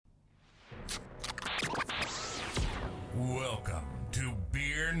Welcome to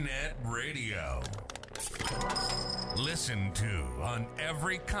BeerNet Radio. Listen to on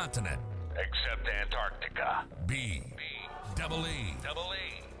every continent except Antarctica. B-E-E-R-R-N-E-T.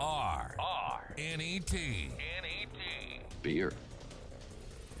 Beer.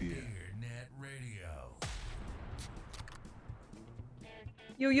 BeerNet Radio.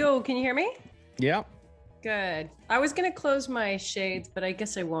 Yo, can you hear me? Yeah, Good. I was going to close my shades, but I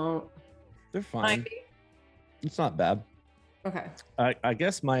guess I won't. they're fine. It's not bad. Okay. I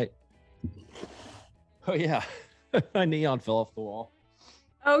guess my. Oh yeah, my neon fell off the wall.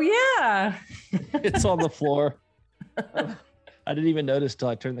 Oh, yeah. It's on the floor. I didn't even notice till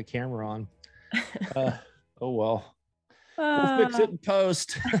I turned the camera on. Oh well, we'll fix it in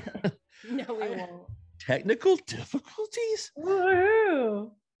post. No, we won't. Technical difficulties.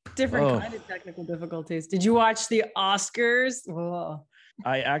 Woohoo. Different Oh. kind of technical difficulties. Did you watch the Oscars? Oh.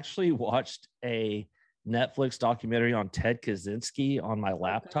 I actually watched a Netflix documentary on Ted Kaczynski on my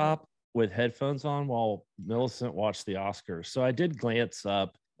laptop with headphones on while Millicent watched the Oscars. So I did glance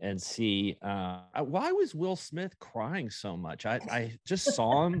up and see why was Will Smith crying so much. I just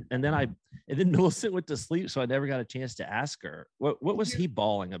saw him and then Millicent went to sleep, so I never got a chance to ask her what was he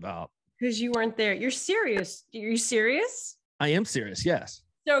bawling about. Because you weren't there. You're serious. Are you serious? I am serious. Yes.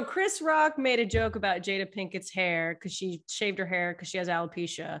 So Chris Rock made a joke about Jada Pinkett's hair because she shaved her hair because she has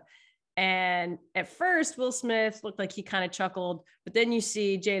alopecia. And at first, Will Smith looked like he kind of chuckled, but then you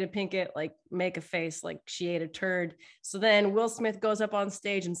see Jada Pinkett like make a face like she ate a turd. So then Will Smith goes up on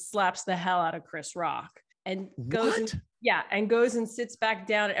stage and slaps the hell out of Chris Rock and goes and goes and sits back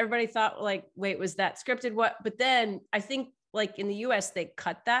down. And everybody thought like, wait, was that scripted? What? But then I think like in the US, they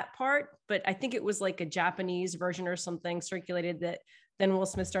cut that part, but I think it was like a Japanese version or something circulated that then Will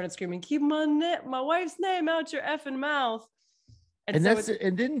Smith started screaming, keep my wife's name out your effing mouth. And so that's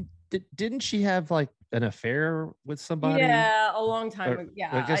and then didn't she have like an affair with somebody? Yeah, a long time ago. Yeah.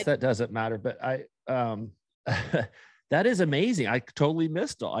 I guess that doesn't matter, but that is amazing. I totally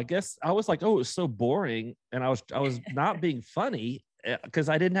missed all. I guess I was like, oh, it was so boring. And I was not being funny because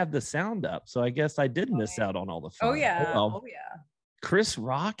I didn't have the sound up. So I guess I did miss out on all the fun. Oh yeah. Well, Oh yeah. Chris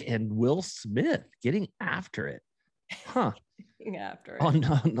Rock and Will Smith getting after it. Huh. After it.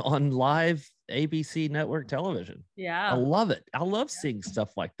 On live ABC network television. Yeah. I love it. I love seeing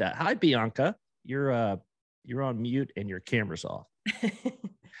stuff like that. Hi, Bianca. You're on mute and your camera's off.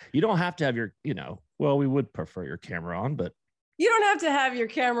 You don't have to have your, well, we would prefer your camera on, but you don't have to have your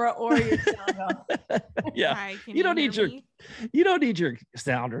camera or your sound on. Yeah. Hi, you don't need your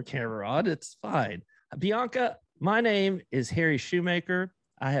sound or camera on. It's fine. Bianca, my name is Harry Shoemaker.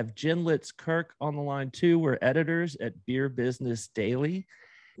 I have Jen Litz Kirk on the line too. We're editors at Beer Business Daily.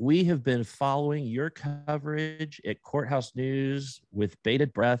 We have been following your coverage at Courthouse News with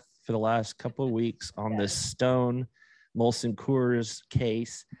bated breath for the last couple of weeks on this Stone Molson Coors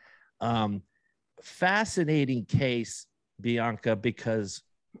case. Fascinating case, Bianca, because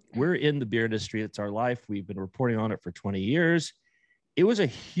we're in the beer industry. It's our life. We've been reporting on it for 20 years. It was a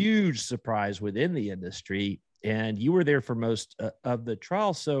huge surprise within the industry, and you were there for most of the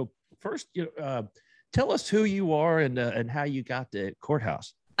trial. So first, tell us who you are and how you got to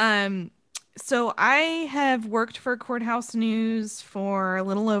Courthouse. So I have worked for Courthouse News for a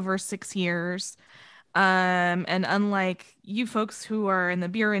little over 6 years. And unlike you folks who are in the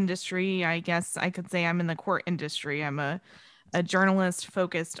beer industry, I guess I could say I'm in the court industry. I'm a journalist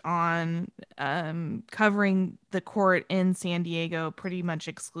focused on covering the court in San Diego pretty much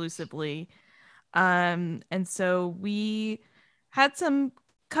exclusively. And so we had some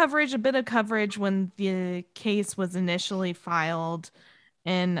coverage, a bit of coverage when the case was initially filed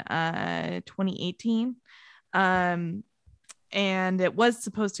in 2018. And it was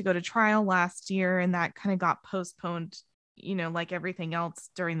supposed to go to trial last year, and that kind of got postponed, like everything else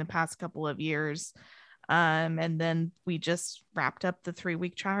during the past couple of years. And then we just wrapped up the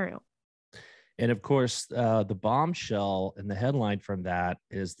 3-week trial. And of course, the bombshell and the headline from that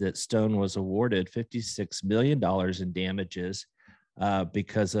is that Stone was awarded $56 million in damages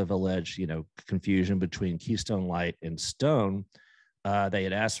because of alleged, confusion between Keystone Light and Stone. They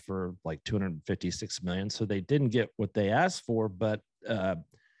had asked for like $256 million, so they didn't get what they asked for. But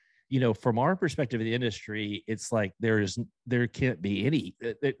from our perspective of the industry, it's like there can't be any.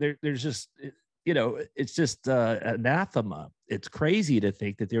 There's just. It's just anathema. It's crazy to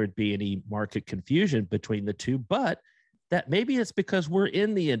think that there would be any market confusion between the two, but that maybe it's because we're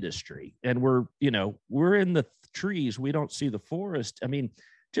in the industry and we're in the trees. We don't see the forest. I mean,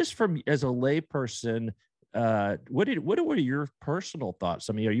 just from as a layperson, what are your personal thoughts?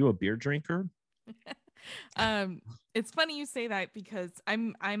 I mean, are you a beer drinker? It's funny you say that because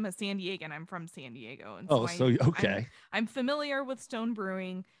I'm a San Diegan. I'm from San Diego, and Oh, so so okay. I'm familiar with Stone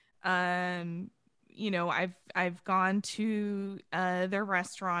Brewing. I've gone to their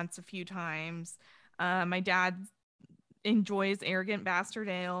restaurants a few times. My dad enjoys Arrogant Bastard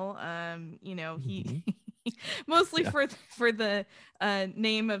Ale. He mostly Yeah. for the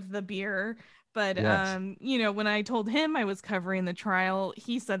name of the beer. But Yes. when I told him I was covering the trial,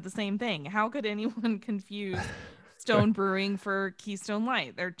 he said the same thing. How could anyone confuse Stone Brewing for Keystone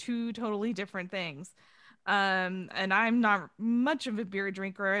Light? They're two totally different things. And I'm not much of a beer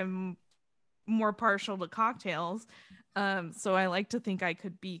drinker. I'm more partial to cocktails. So I like to think I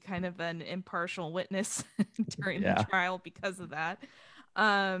could be kind of an impartial witness during the Yeah. trial because of that.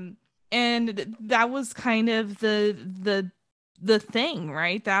 And that was kind of the thing,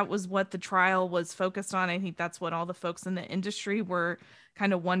 right? That was what the trial was focused on. I think that's what all the folks in the industry were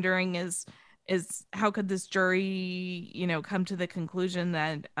kind of wondering is how could this jury, come to the conclusion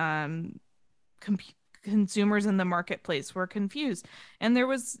that consumers in the marketplace were confused. And there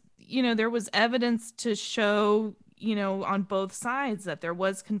was evidence to show, on both sides that there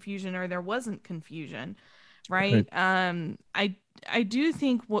was confusion or there wasn't confusion, right? I do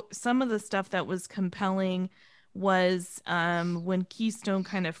think what some of the stuff that was compelling was when Keystone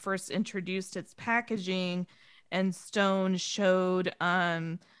kind of first introduced its packaging and Stone showed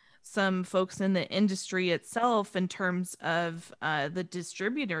some folks in the industry itself in terms of the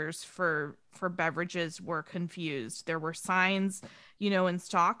distributors for beverages were confused. There were signs, in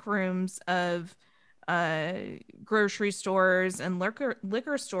stock rooms of grocery stores and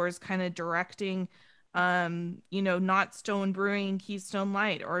liquor stores kind of directing not Stone Brewing, Keystone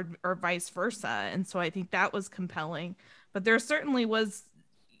Light, or vice versa. And so I think that was compelling. But there certainly was,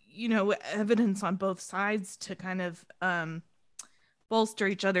 evidence on both sides to kind of bolster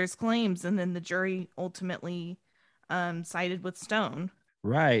each other's claims, and then the jury ultimately sided with Stone.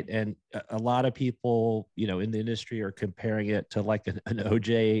 Right. And a lot of people, in the industry are comparing it to like an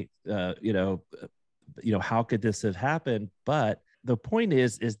OJ, how could this have happened? But the point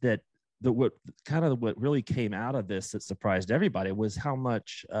is that what really came out of this that surprised everybody was how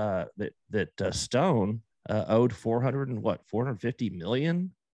much that Stone owed 450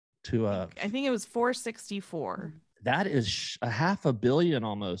 million to I think it was 464. That is a $500 million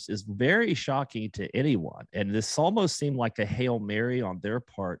almost, is very shocking to anyone. And this almost seemed like a Hail Mary on their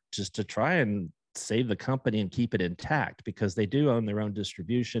part just to try and save the company and keep it intact, because they do own their own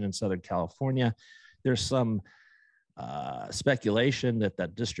distribution in Southern California. There's some speculation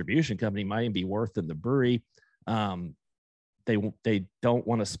that distribution company might even be worth in the brewery. They don't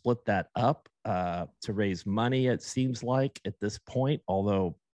want to split that up to raise money, it seems like, at this point,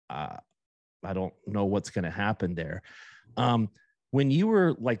 although I don't know what's going to happen there. When you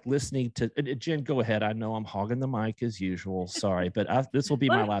were like listening to Jen, go ahead. I know I'm hogging the mic as usual. Sorry, but this will be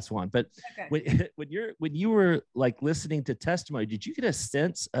my last one. But okay. when you were like listening to testimony, did you get a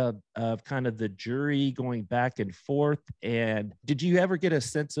sense of kind of the jury going back and forth? And did you ever get a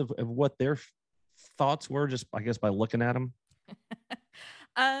sense of what their thoughts were, just I guess by looking at them?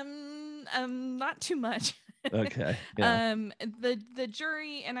 Not too much. Okay. Yeah. The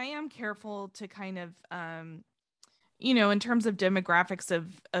jury, and I am careful to kind of in terms of demographics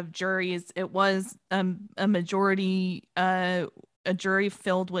of juries, it was a majority a jury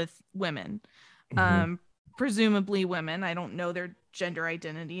filled with women. Presumably women. I don't know their gender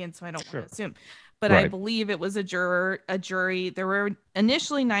identity, and so I don't want to assume. But right. I believe it was a jury. There were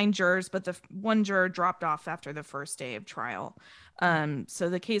initially 9 jurors, but the one juror dropped off after the first day of trial. So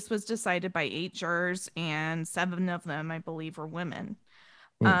the case was decided by 8 jurors, and 7 of them, I believe, were women.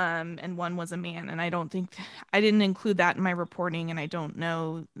 And 1 was a man. And I didn't include that in my reporting, and I don't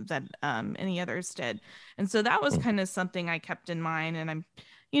know that any others did. And so that was kind of something I kept in mind. And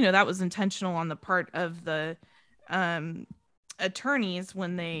that was intentional on the part of the attorneys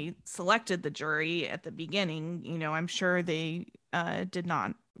when they selected the jury at the beginning. I'm sure they did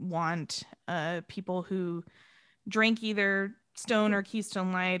not want people who drank either Stone or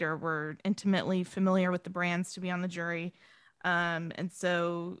Keystone Light or were intimately familiar with the brands to be on the jury. And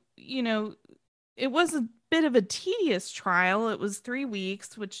so, it was a bit of a tedious trial. It was 3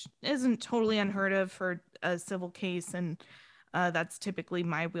 weeks, which isn't totally unheard of for a civil case. And that's typically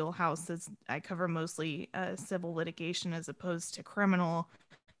my wheelhouse, as I cover mostly civil litigation as opposed to criminal.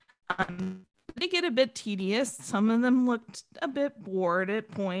 They get a bit tedious. Some of them looked a bit bored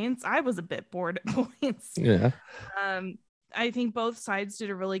at points. I was a bit bored at points. Yeah. I think both sides did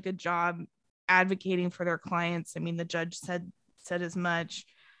a really good job advocating for their clients. I mean, the judge said as much.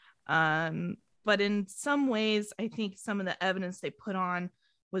 But in some ways, I think some of the evidence they put on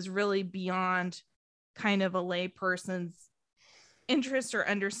was really beyond kind of a lay person's interest or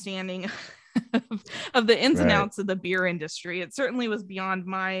understanding of the ins and outs of the beer industry. It certainly was beyond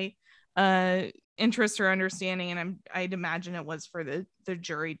my interest or understanding, and I'd imagine it was for the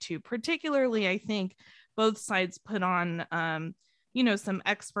jury too. Particularly, I think both sides put on some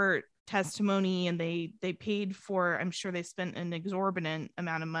expert testimony, and they paid for, I'm sure they spent an exorbitant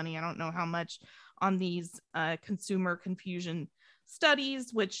amount of money, I don't know how much, on these consumer confusion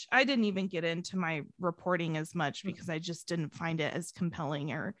studies, which I didn't even get into my reporting as much because I just didn't find it as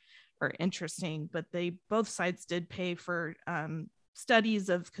compelling or interesting. But both sides did pay for studies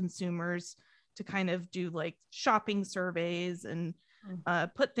of consumers to kind of do like shopping surveys and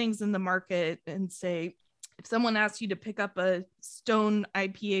put things in the market and say, if someone asked you to pick up a Stone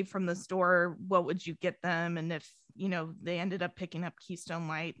IPA from the store, what would you get them? And if, they ended up picking up Keystone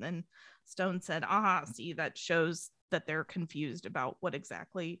Light, then Stone said, see, that shows that they're confused about what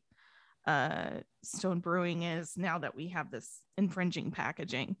exactly Stone Brewing is now that we have this infringing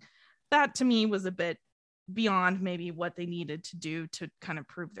packaging. That to me was a bit beyond maybe what they needed to do to kind of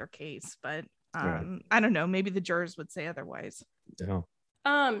prove their case. But I don't know, maybe the jurors would say otherwise. Yeah.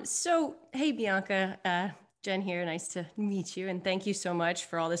 So, hey, Bianca, Jen here. Nice to meet you. And thank you so much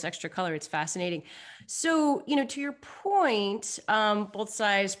for all this extra color. It's fascinating. So, to your point, both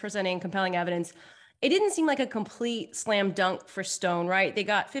sides presenting compelling evidence. It didn't seem like a complete slam dunk for Stone, right? They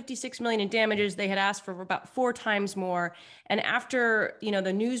got $56 million in damages. They had asked for about 4 times more. And after,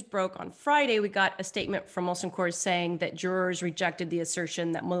 the news broke on Friday, we got a statement from Molson Coors saying that jurors rejected the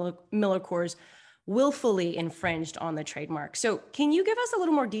assertion that Miller Coors willfully infringed on the trademark. So can you give us a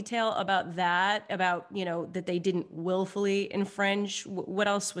little more detail about that, about, that they didn't willfully infringe? What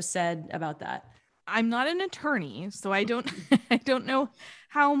else was said about that? I'm not an attorney, so I don't I don't know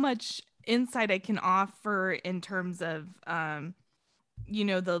how much insight I can offer in terms of the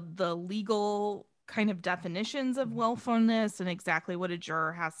legal kind of definitions of willfulness and exactly what a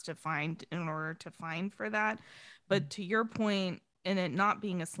juror has to find in order to find for that. But to your point, in it not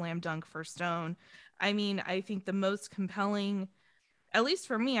being a slam dunk for Stone, I mean, I think the most compelling, at least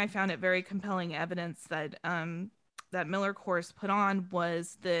for me, I found it very compelling evidence that that Miller Coors put on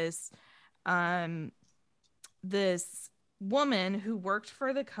was this this woman who worked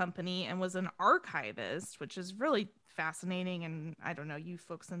for the company and was an archivist, which is really fascinating. And I don't know, you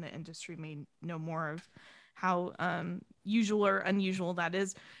folks in the industry may know more of how usual or unusual that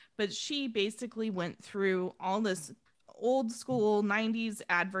is. But she basically went through all this old school 90s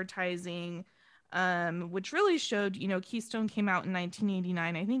advertising, which really showed, Keystone came out in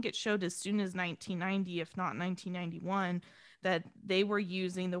 1989. I think it showed as soon as 1990, if not 1991, that they were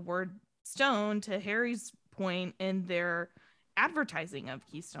using the word Stone, to Harry's point, in their advertising of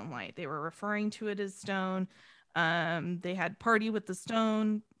Keystone Light. They were referring to it as Stone. They had Party with the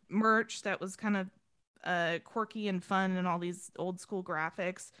Stone merch that was kind of quirky and fun and all these old school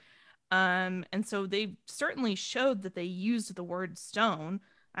graphics. And so they certainly showed that they used the word Stone.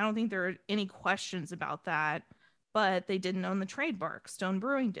 I don't think there are any questions about that, but they didn't own the trademark. Stone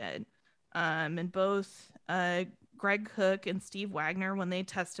Brewing did. And both Greg Cook and Steve Wagner, when they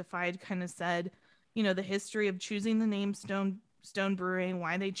testified, kind of said, the history of choosing the name Stone Brewing,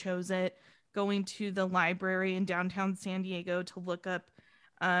 why they chose it, going to the library in downtown San Diego to look up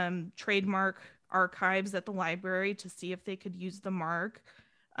trademark archives at the library to see if they could use the mark,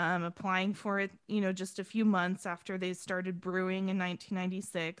 applying for it, just a few months after they started brewing in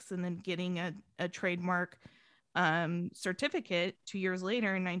 1996, and then getting a trademark certificate 2 years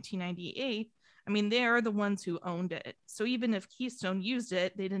later in 1998. I mean, they are the ones who owned it. So even if Keystone used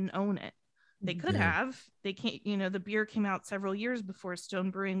it, they didn't own it. They could have. They can't, the beer came out several years before Stone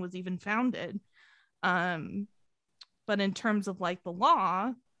Brewing was even founded. But in terms of like the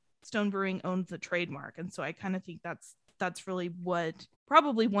law, Stone Brewing owns the trademark. And so I kind of think that's really what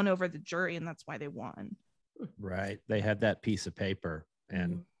probably won over the jury, and that's why they won. Right. They had that piece of paper.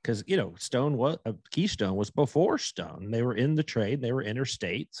 And because, Keystone was before Stone. They were in the trade, they were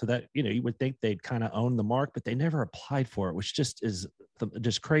interstate. So that, you would think they'd kind of own the mark, but they never applied for it, which just is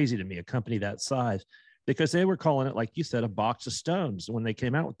just crazy to me, a company that size, because they were calling it, like you said, a box of stones. When they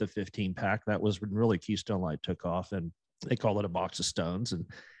came out with the 15 pack, that was when really Keystone Light took off, and they call it a box of stones.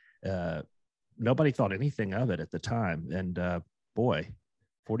 And nobody thought anything of it at the time. And boy,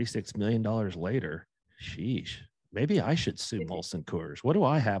 $46 million later, sheesh. Maybe I should sue Molson Coors. What do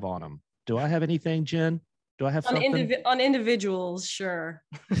I have on them? Do I have anything, Jen? Do I have something? On individuals, sure.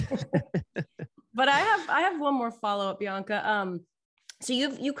 But I have one more follow-up, Bianca. So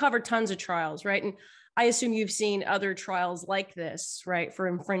you covered tons of trials, right? And I assume you've seen other trials like this, right, for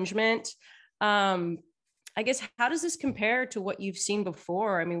infringement. I guess, how does this compare to what you've seen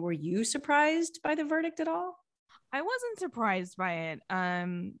before? I mean, were you surprised by the verdict at all? I wasn't surprised by it.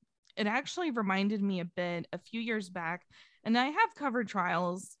 It actually reminded me a bit a few years back, and I have covered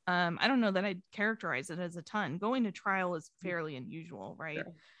trials. I don't know that I'd characterize it as a ton. Going to trial is fairly unusual, right?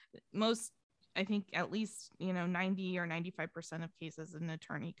 Sure. Most, I think at least, 90 or 95% of cases, an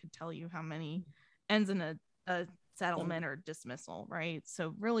attorney could tell you how many ends in a settlement or dismissal, right?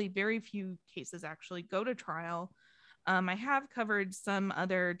 So really very few cases actually go to trial. I have covered some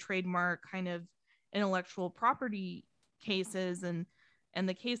other trademark kind of intellectual property cases, and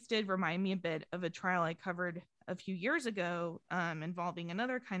the case did remind me a bit of a trial I covered a few years ago, involving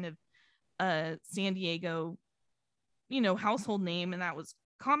another kind of San Diego household name, and that was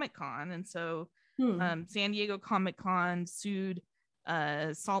Comic-Con. And so San Diego Comic-Con sued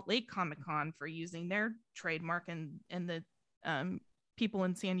Salt Lake Comic-Con for using their trademark, and the people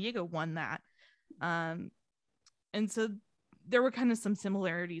in San Diego won that. And so there were kind of some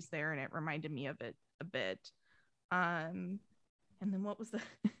similarities there, and it reminded me of it a bit. And then what was the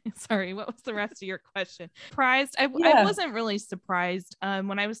sorry, what was the rest of your question? Surprised? I wasn't really surprised.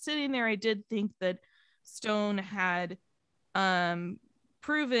 When I was sitting there, I did think that Stone had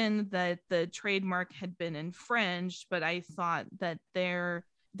proven that the trademark had been infringed, but I thought that their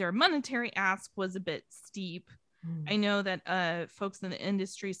monetary ask was a bit steep. I know that folks in the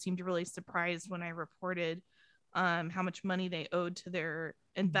industry seemed really surprised when I reported how much money they owed to their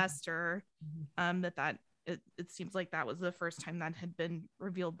investor. It seems like that was the first time that had been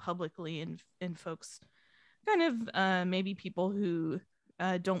revealed publicly, and folks kind of maybe people who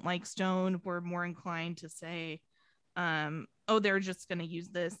don't like Stone were more inclined to say, oh, they're just going to use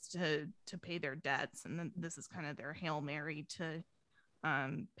this to pay their debts, and then this is kind of their Hail Mary to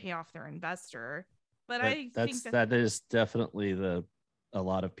pay off their investor. But I think that is definitely a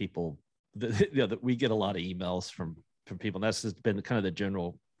lot of people that we get a lot of emails from people, and that's just been kind of the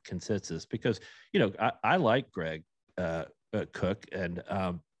general consensus, because I like Greg Cook, and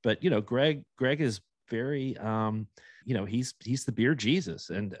but Greg is very he's the beer Jesus,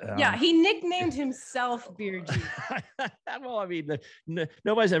 and he nicknamed himself Beer Jesus. Well, I mean,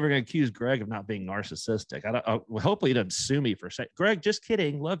 nobody's ever going to accuse Greg of not being narcissistic. Hopefully he doesn't sue me for saying, Greg, just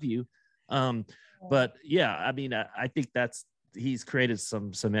kidding, love you. But yeah, I mean, I think he's created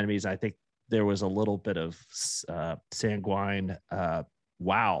some enemies. I think there was a little bit of sanguine.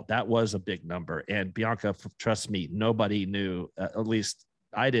 Wow, that was a big number. And Bianca, trust me, nobody knew. At least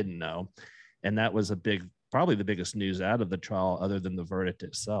I didn't know. And that was probably the biggest news out of the trial, other than the verdict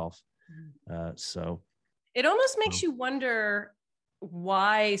itself. So it almost makes you wonder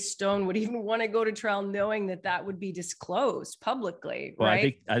why Stone would even want to go to trial, knowing that would be disclosed publicly. Well,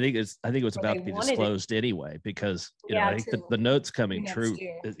 right? I think it was about to be disclosed anyway, because I think the note's coming true.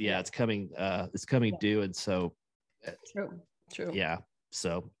 Yeah, it's coming due, and so true. Yeah.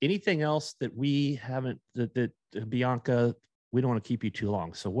 So anything else that we haven't that Bianca, we don't want to keep you too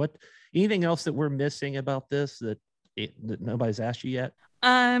long. So anything else that we're missing about this that nobody's asked you yet?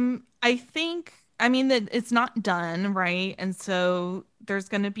 I think, that it's not done, right? And so there's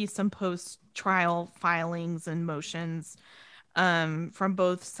going to be some post-trial filings and motions from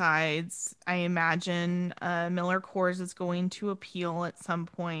both sides. I imagine Miller Coors is going to appeal at some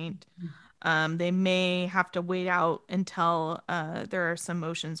point. They may have to wait out until there are some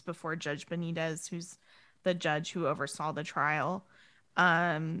motions before Judge Benitez, who's the judge who oversaw the trial.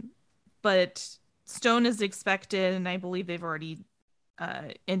 But Stone is expected, and I believe they've already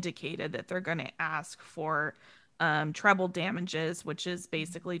indicated that they're going to ask for treble damages, which is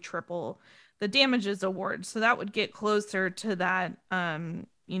basically triple the damages award. So that would get closer to that,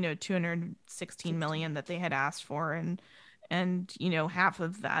 $216 million that they had asked for, and half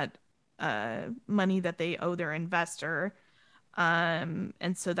of that money that they owe their investor. And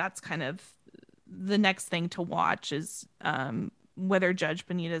so that's kind of the next thing to watch, is whether Judge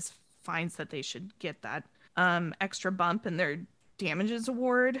Benitez finds that they should get that extra bump in their damages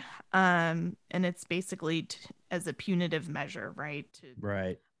award. And it's basically as a punitive measure, right?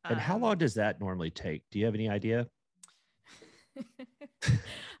 Right. And how long does that normally take? Do you have any idea?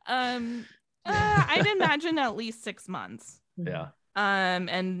 I'd imagine at least 6 months. Yeah.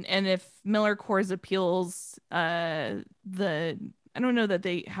 And if Miller Coors appeals I don't know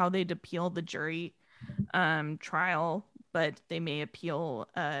how they'd appeal the jury trial, but they may appeal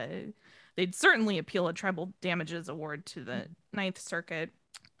they'd certainly appeal a treble damages award to the Ninth Circuit.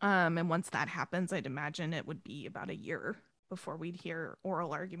 And once that happens, I'd imagine it would be about a year before we'd hear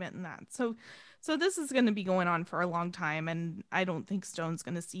oral argument in that. So this is going to be going on for a long time, and I don't think Stone's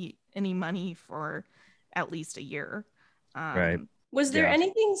going to see any money for at least a year. Right. Was there Yeah.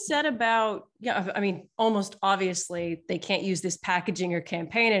 anything said about, I mean, almost obviously they can't use this packaging or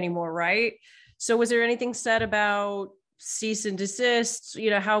campaign anymore, right? So was there anything said about cease and desist,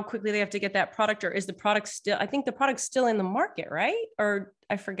 how quickly they have to get that product, or is the product still, I think the product's still in the market, right? Or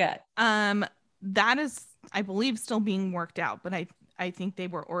I forget. That is, I believe, still being worked out, but I think they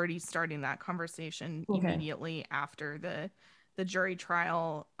were already starting that conversation immediately after the jury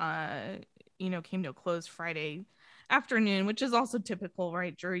trial, came to a close Friday afternoon, which is also typical,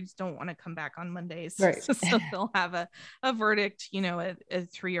 right? Juries don't want to come back on Mondays, right? So they'll have a verdict,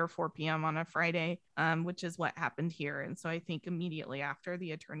 at 3 or 4 p.m. on a Friday, which is what happened here. And so I think immediately after,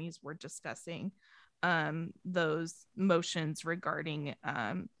 the attorneys were discussing those motions regarding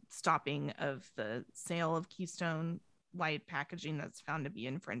stopping of the sale of Keystone Light packaging that's found to be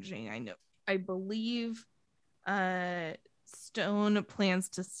infringing. I believe Stone plans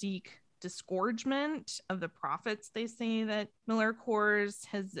to seek disgorgement of the profits they say that Miller Coors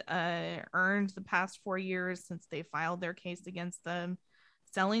has earned the past 4 years since they filed their case against them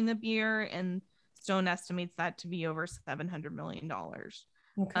selling the beer, and Stone estimates that to be over $700 million.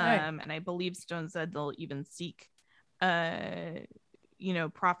 Okay. And I believe Stone said they'll even seek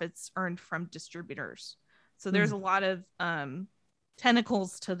profits earned from distributors. So there's a lot of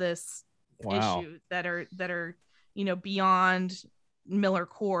tentacles to this issue that are beyond Miller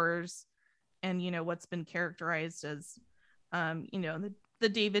Coors and what's been characterized as the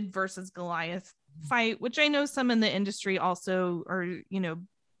David versus Goliath fight, which I know some in the industry also are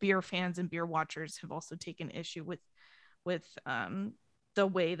beer fans and beer watchers have also taken issue with the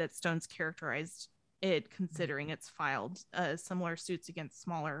way that Stone's characterized it, considering it's filed similar suits against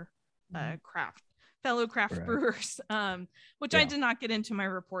smaller fellow craft brewers, which I did not get into my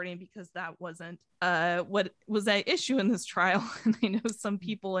reporting because that wasn't what was at issue in this trial. And I know some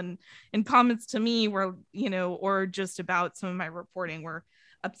people in comments to me were, or just about some of my reporting were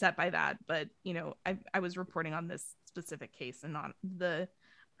upset by that. But, I was reporting on this specific case and not the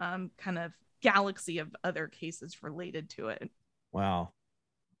kind of galaxy of other cases related to it. Wow.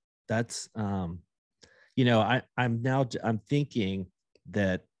 That's, I'm thinking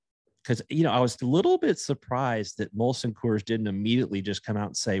that, because, I was a little bit surprised that Molson Coors didn't immediately just come out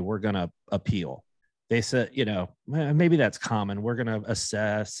and say, we're going to appeal. They said, maybe that's common. We're going to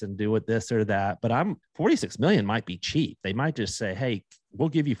assess and do with this or that. But 46 million might be cheap. They might just say, hey, we'll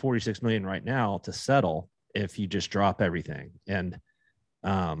give you 46 million right now to settle if you just drop everything. And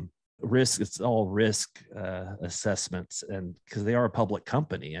it's all risk assessments. And because they are a public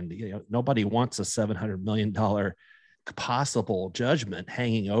company and, nobody wants a $700 million possible judgment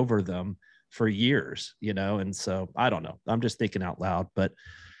hanging over them for years, and so I don't know, I'm just thinking out loud. But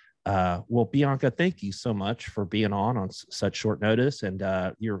well, Bianca, thank you so much for being on such short notice, and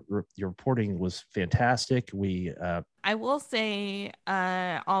your reporting was fantastic. I will say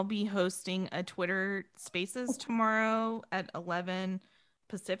I'll be hosting a Twitter Spaces tomorrow at 11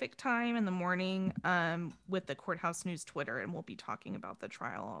 Pacific time in the morning with the Courthouse News Twitter, and we'll be talking about the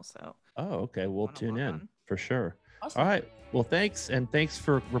trial also. Oh, okay, we'll tune in for sure. Awesome. All right. Well, thanks. And thanks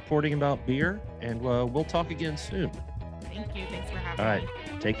for reporting about beer. And we'll talk again soon. Thank you. Thanks for having me. All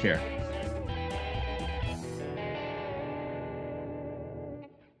right. Take care.